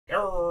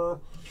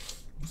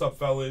What's up,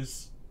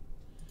 fellas?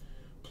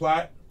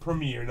 Plat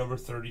Premier number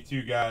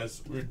 32,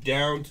 guys. We're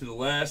down to the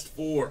last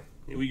 4.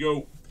 Here we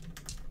go.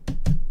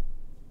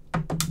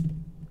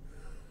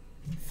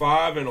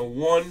 5 and a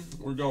 1.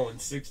 We're going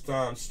 6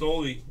 times.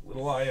 Stoli,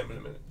 little I am in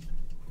a minute.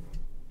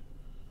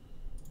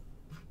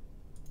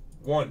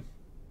 1,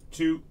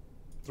 2,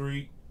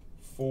 3,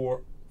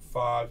 4,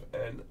 5,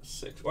 and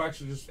 6. Well,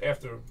 actually, just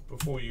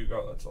before you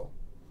go, that's all.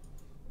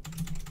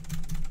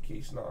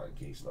 Case 9,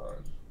 case 9.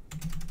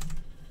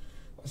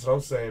 That's what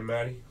I'm saying,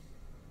 Matty.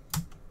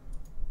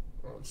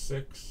 On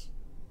 6.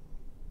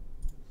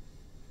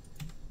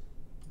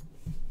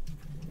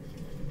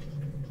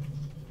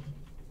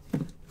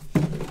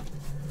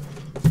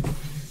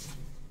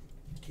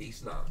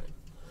 Case 9.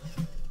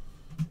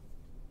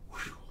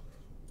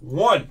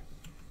 1,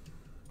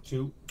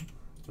 2,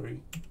 3,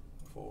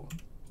 4,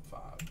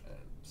 5, and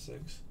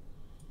 6.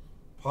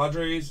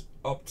 Padres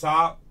up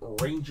top,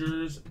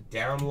 Rangers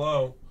down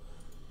low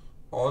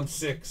on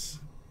 6.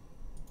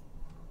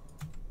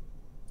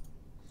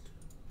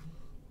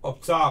 Up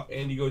top,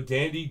 Indigo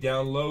Dandy.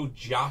 Down low,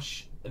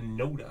 Josh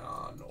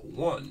Nodon.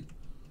 1,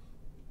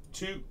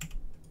 2,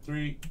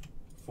 3,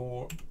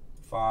 4,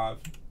 5,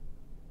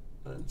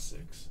 and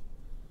 6.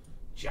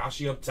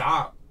 Joshy up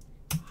top.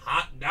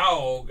 Hot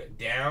dog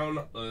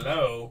down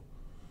low.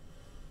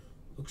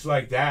 Looks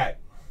like that.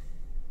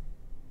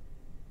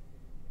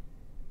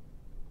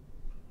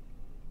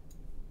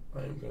 I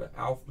am going to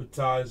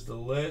alphabetize the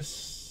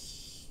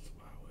list.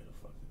 Wow, where the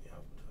fuck did the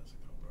alphabetizer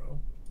go, bro?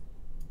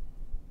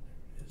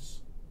 There it is.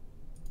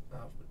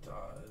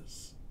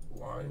 Alphabetize.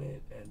 Line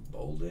it and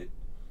bold it.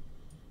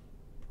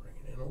 Bring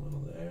it in a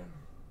little there.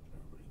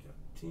 Everybody got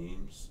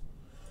teams.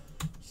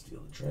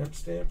 Steal the tramp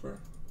stamper.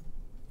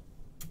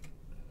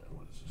 And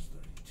what is this?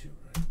 32,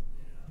 right?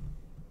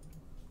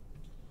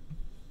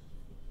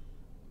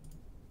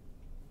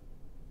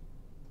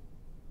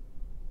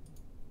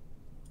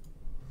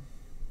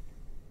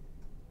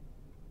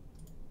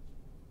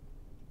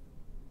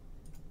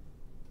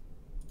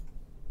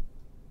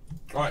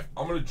 Alright,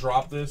 I'm going to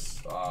drop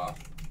this.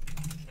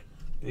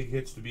 Big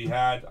hits to be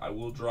had. I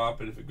will drop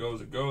it. If it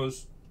goes, it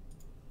goes.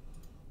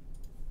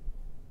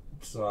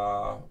 It's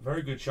a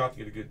very good shot to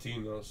get a good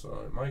team, though,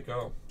 so it might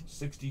go.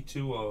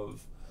 62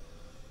 of...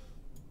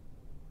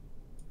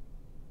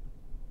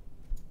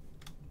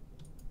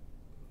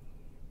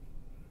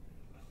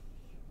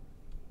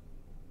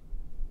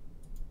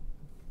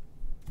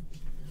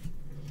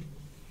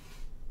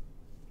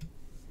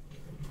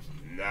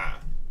 Nah.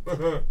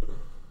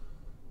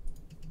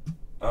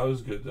 That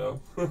was good, though.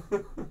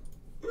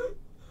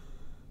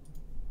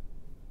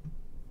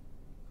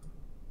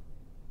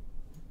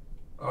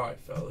 Alright,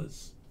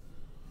 fellas.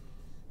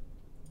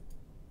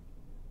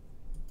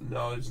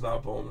 No, it's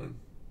not Bowman.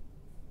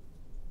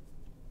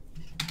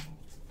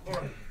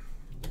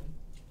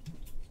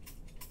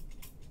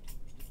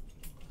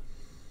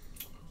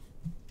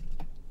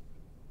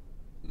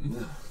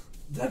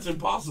 That's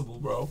impossible,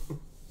 bro.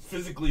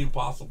 Physically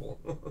impossible.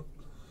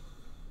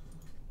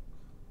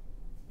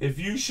 If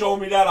you show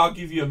me that, I'll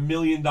give you $1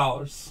 million.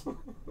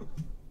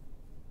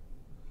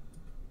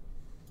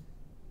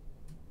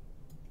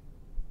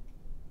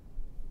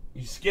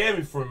 You scared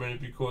me for a minute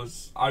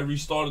because I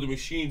restarted the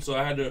machine, so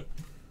I had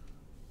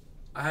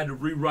to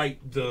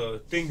rewrite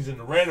the things in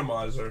the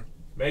randomizer.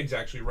 Megs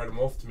actually read them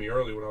off to me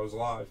early when I was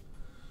live.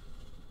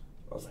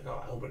 I was like,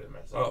 oh, I hope I didn't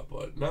mess up,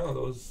 but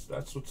no,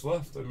 that's what's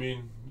left. I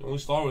mean, you only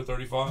start with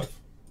 35.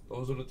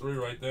 Those are the 3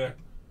 right there.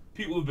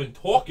 People have been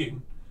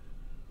talking.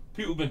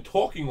 People have been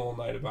talking all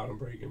night about him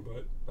breaking,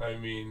 but, I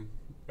mean,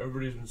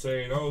 everybody's been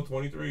saying, oh,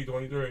 23,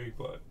 23,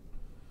 but,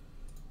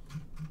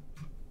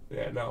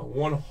 yeah, no,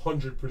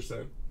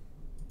 100%.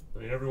 I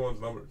mean,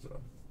 everyone's numbered,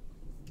 so.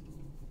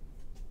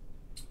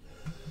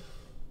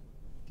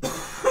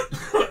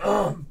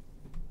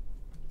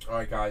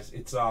 Alright, guys,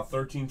 it's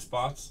 13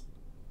 spots.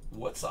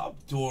 What's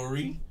up,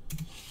 Dory?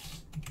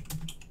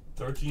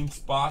 13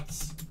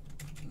 spots,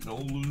 no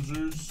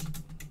losers.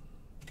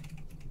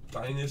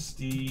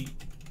 Dynasty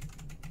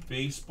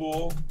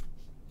Baseball.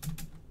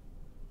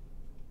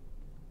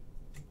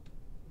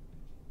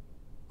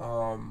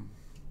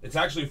 It's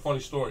actually a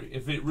funny story.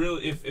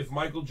 If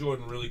Michael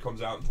Jordan really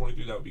comes out in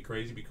 23, that would be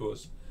crazy,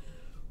 because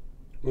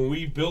when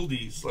we build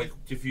these, like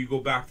if you go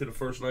back to the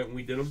first night when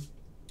we did them,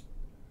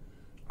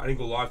 I didn't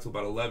go live till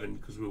about 11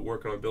 because we were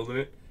working on building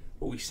it.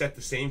 But we set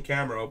the same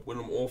camera up with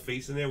them all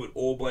facing there with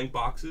all blank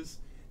boxes.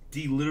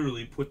 D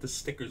literally put the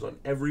stickers on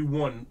every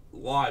one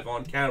live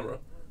on camera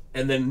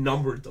and then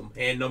numbered them,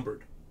 hand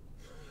numbered.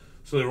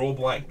 So they're all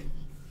blank.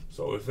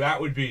 So if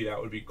that would be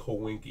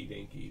coinky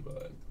dinky,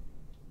 but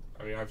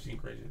I mean, I've seen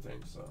crazy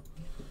things, so.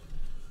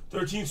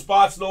 13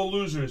 spots, no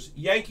losers.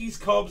 Yankees,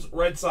 Cubs,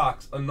 Red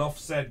Sox. Enough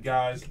said,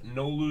 guys.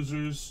 No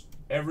losers.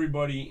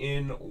 Everybody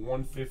in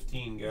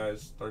 115,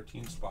 guys.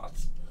 13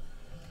 spots.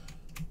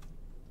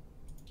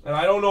 And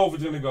I don't know if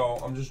it's going to go.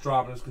 I'm just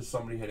dropping this because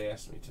somebody had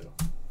asked me to.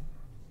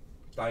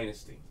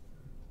 Dynasty.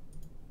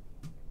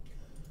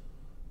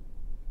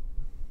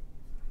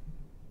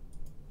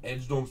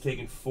 Edge Dome's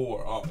taking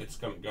 4. Oh, it's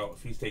going to go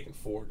if he's taking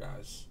 4,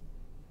 guys.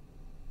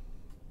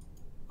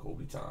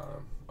 Kobe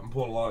time. I'm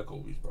pulling a lot of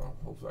Kobe's, bro.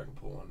 Hopefully I can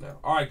pull one now.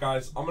 All right,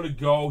 guys. I'm going to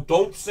go.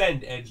 Don't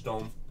send Edge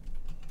Dome.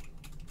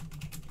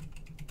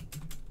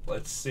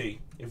 Let's see.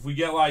 If we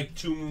get like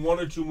one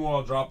or two more,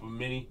 I'll drop a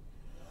mini.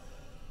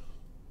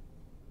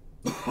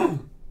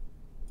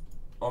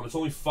 It's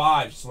only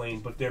 5 slain,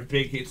 but they're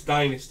big. It's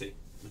Dynasty.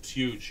 It's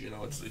huge. You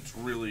know, it's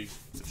really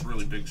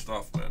big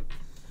stuff, man.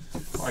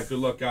 All right, good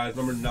luck, guys.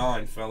 Number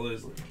 9,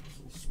 fellas.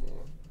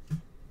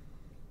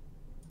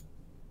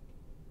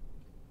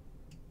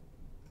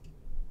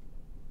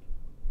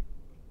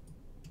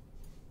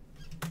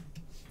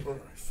 All right,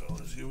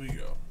 fellas, here we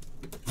go.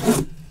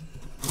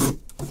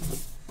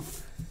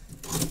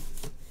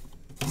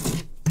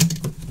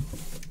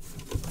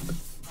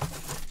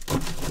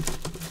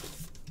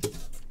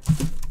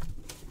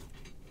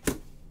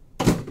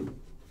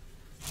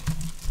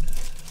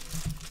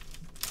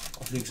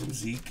 I'll take some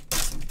Zeke,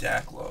 some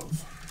Dak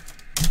love.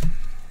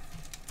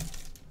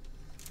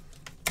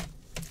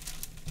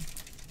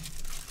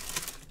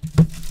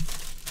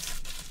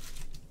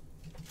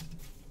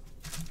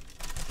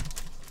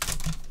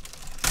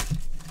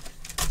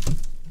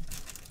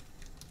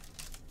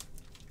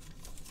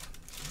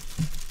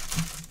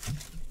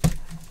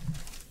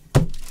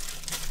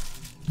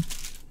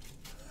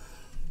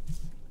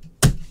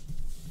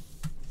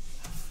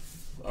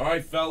 All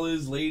right,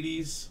 fellas,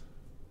 ladies.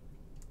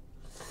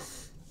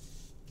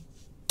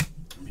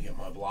 Let me get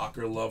my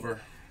blocker lover.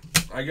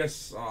 I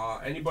guess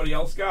anybody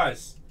else,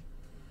 guys?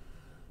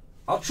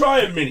 I'll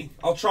try a mini.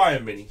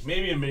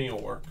 Maybe a mini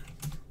will work.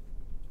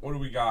 What do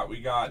we got? We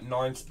got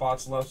 9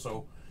 spots left,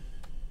 so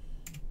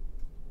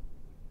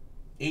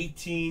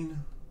 18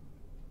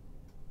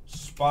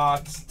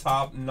 spots,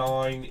 top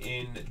 9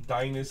 in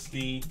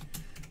Dynasty.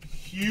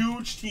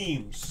 Huge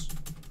teams.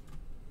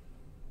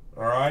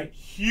 All right,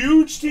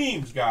 huge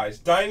teams, guys.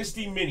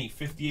 Dynasty Mini,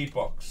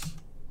 $58.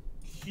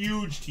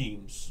 Huge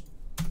teams.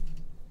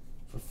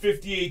 For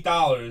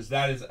 $58,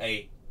 that is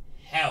a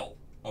hell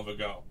of a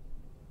go.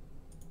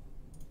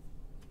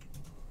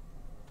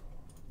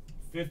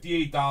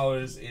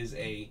 $58 is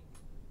a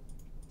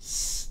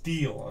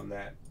steal on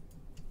that.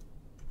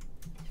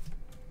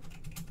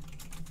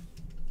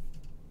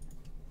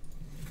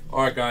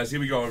 All right, guys, here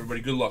we go,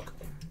 everybody. Good luck.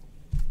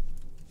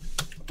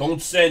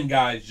 Don't send,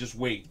 guys. Just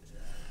wait.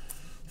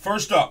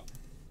 First up,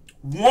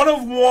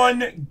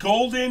 1/1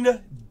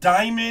 Golden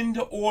Diamond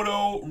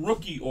Auto,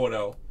 Rookie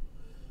Auto.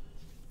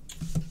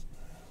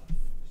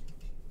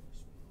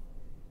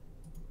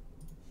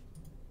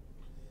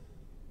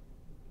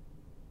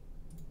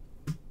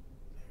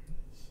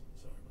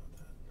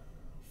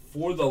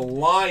 For the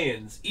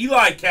Lions,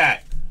 Eli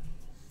Cat,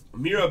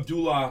 Amir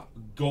Abdullah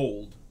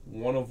Gold,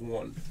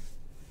 1/1.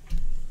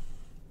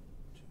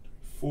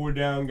 4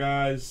 down,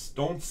 guys.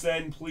 Don't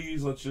send,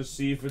 please. Let's just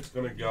see if it's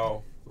going to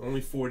go.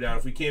 Only 4 down.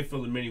 If we can't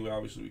fill the mini,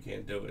 obviously we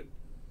can't do it.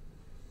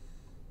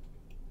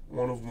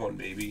 1/1,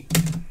 baby.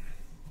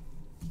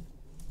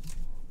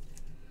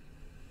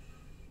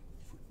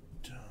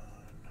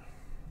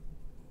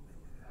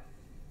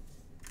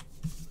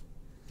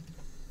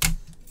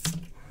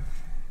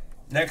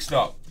 Next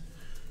up,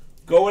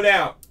 going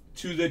out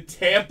to the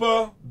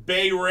Tampa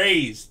Bay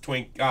Rays,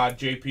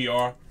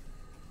 JPR.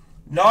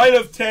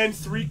 9/10,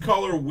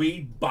 3-color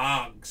Wade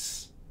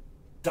Boggs.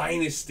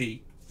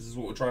 Dynasty. This is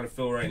what we're trying to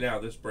fill right now,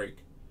 this break.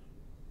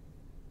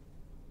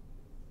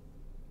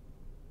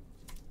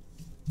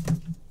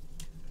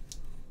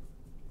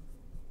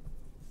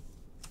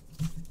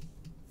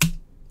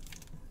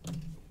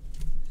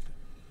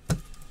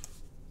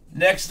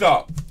 Next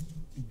up,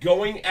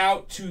 going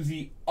out to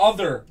the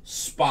other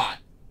spot,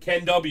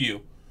 Ken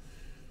W.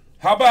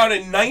 How about a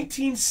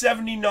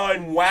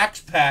 1979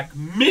 Wax Pack,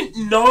 Mint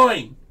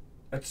 9?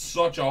 That's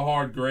such a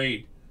hard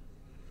grade.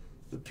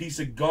 The piece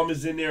of gum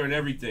is in there and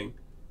everything.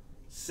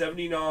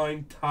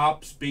 79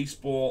 Topps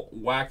Baseball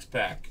Wax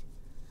Pack.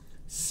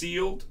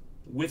 Sealed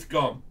with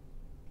gum.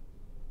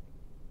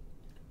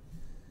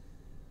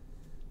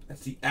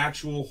 That's the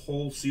actual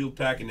whole sealed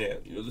pack in there.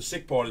 You know, the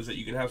sick part is that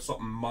you can have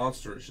something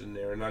monstrous in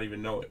there and not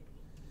even know it.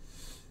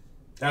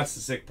 That's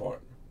the sick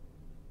part.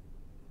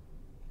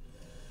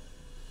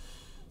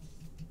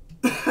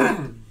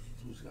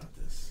 Who's got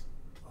this?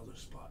 Other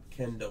spot.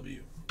 Ken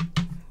W.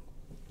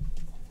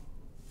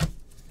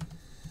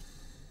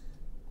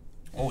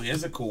 Oh,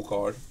 here's a cool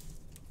card.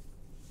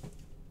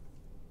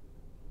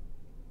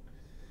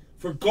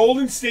 For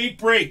Golden State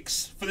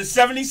Breaks, for the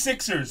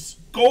 76ers,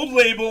 gold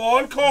label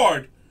on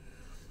card.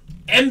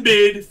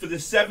 Embiid for the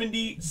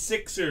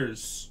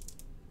 76ers.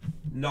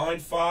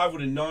 9/5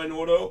 with a 9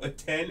 auto, a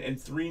 10,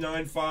 and 3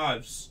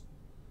 9/5s.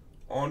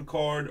 On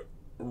card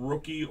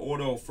rookie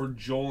auto for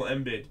Joel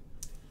Embiid.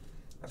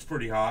 That's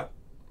pretty hot.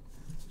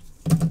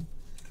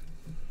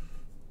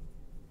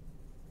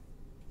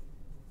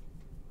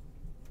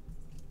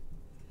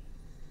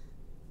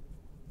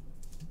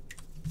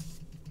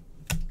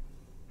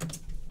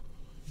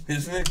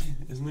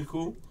 Isn't it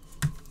cool?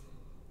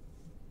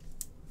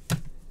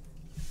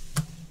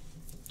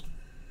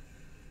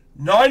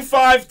 Nine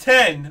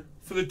 5/10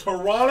 for the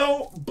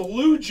Toronto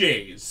Blue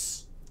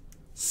Jays.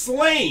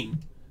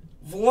 Slain.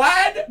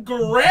 Vlad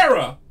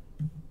Guerrera.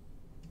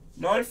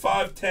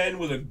 9/5/10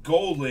 with a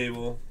gold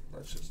label.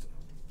 That's just,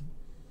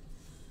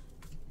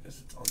 I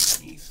guess it's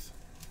underneath.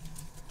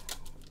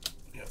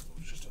 Yeah,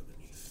 it's just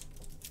underneath.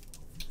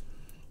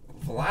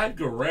 Vlad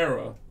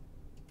Guerrera.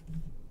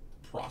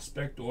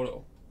 Prospect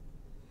Auto.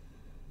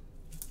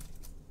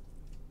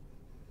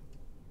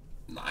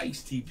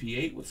 Nice,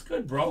 TP8. What's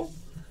good, bro?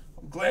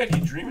 I'm glad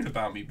you're dreaming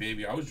about me,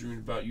 baby. I was dreaming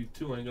about you,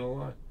 too. I ain't gonna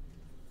lie.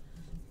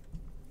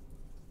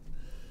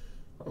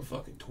 I'm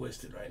fucking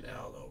twisted right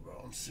now, though, bro.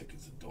 I'm sick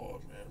as a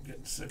dog, man. I'm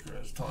getting sicker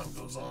as time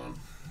goes on.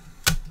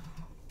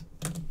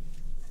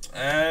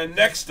 And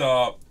next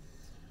up,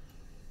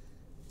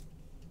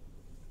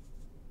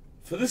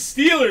 for the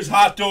Steelers,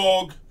 hot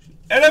dog,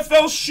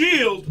 NFL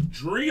Shield,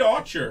 Dree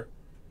Archer.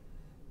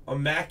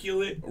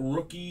 Immaculate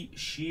Rookie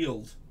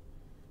Shield.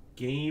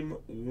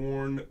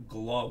 Game-worn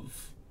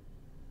glove.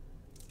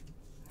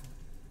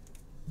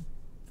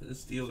 For the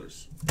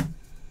Steelers.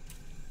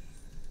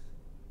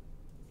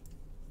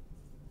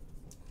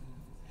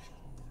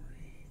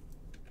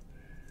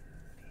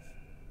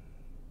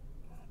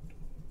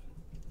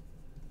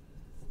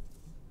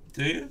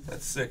 Do you?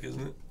 That's sick,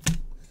 isn't it?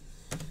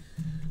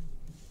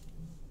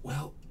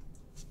 Well,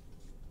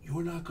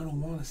 you're not going to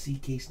want to see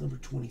case number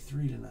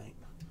 23 tonight.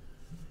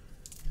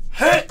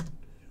 Hey!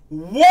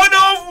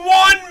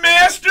 1/1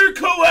 Master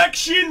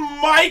Collection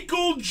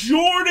Michael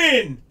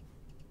Jordan!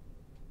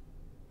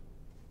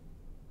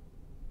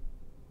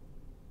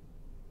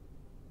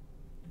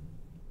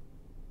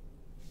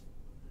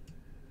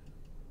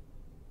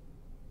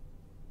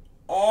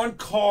 On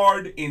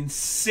card,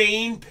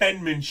 insane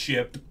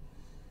penmanship.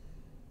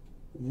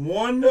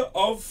 1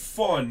 of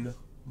fun,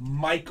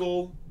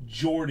 Michael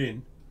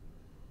Jordan.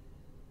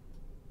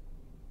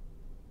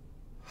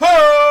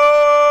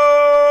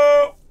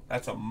 Ho!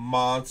 That's a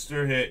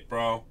monster hit,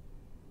 bro.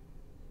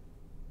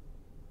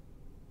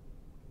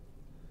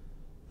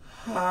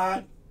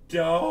 Hot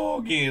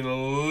dog in a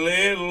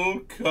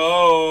little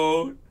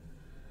coat.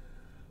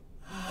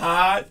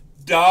 Hot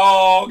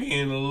dog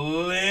in a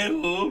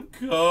little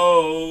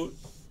coat.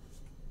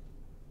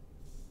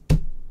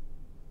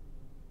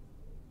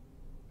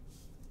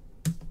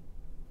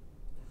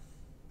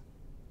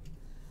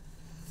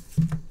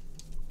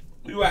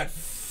 You at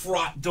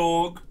Frot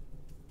Dog.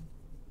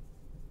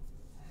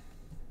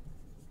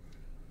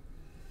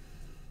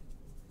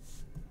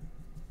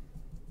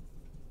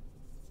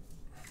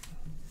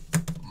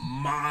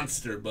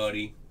 Monster,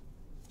 buddy.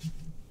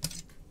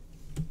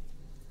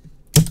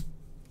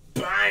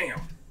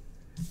 Bam.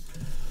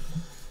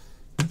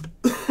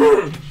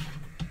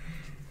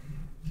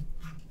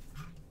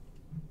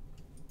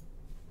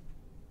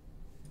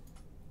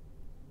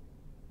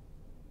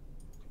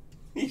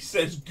 He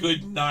says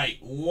good night.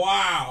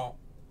 Wow.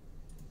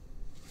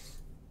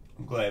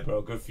 I'm glad,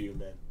 bro. Good for you,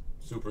 man.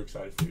 Super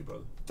excited for you,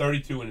 brother.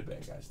 32 in the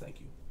bank, guys.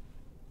 Thank you.